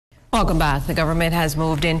Welcome back. The government has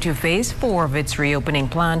moved into phase 4 of its reopening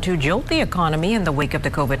plan to jolt the economy in the wake of the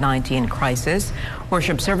COVID-19 crisis.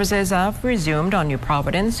 Worship services have resumed on New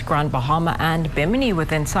Providence, Grand Bahama, and Bimini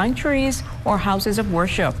within sanctuaries or houses of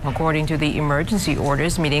worship. According to the emergency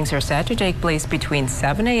orders, meetings are set to take place between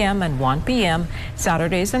 7 a.m. and 1 p.m.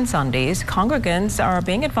 Saturdays and Sundays. Congregants are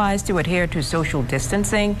being advised to adhere to social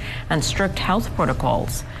distancing and strict health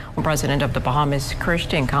protocols. President of the Bahamas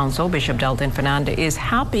Christian Council, Bishop Delton Fernandez, is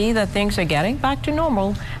happy that things are getting back to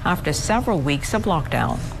normal after several weeks of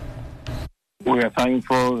lockdown. We are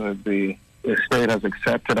thankful that the state has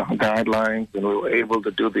accepted our guidelines and we were able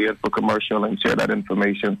to do the info commercial and share that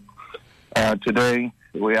information. Today,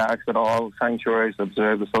 we ask that all sanctuaries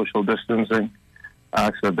observe the social distancing,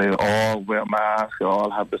 ask that they all wear masks, they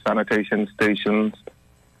all have the sanitation stations,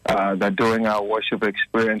 that during our worship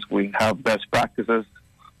experience we have best practices,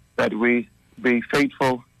 that we be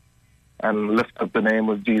faithful and lift up the name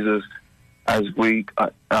of Jesus as we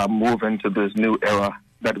move into this new era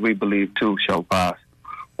that we believe too shall pass.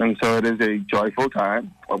 And so it is a joyful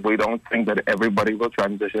time. We don't think that everybody will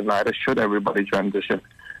transition, neither should everybody transition.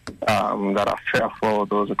 That are fearful,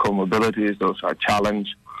 those are comorbidities, those are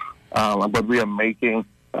challenged. But we are making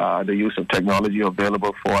the use of technology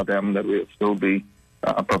available for them, that we'll still be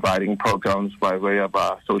providing programs by way of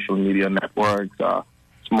our social media networks,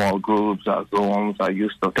 small groups, our Zooms, our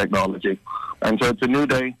use of technology. And so it's a new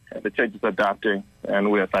day, and the church is adapting, and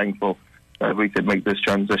we are thankful that we could make this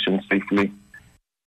transition safely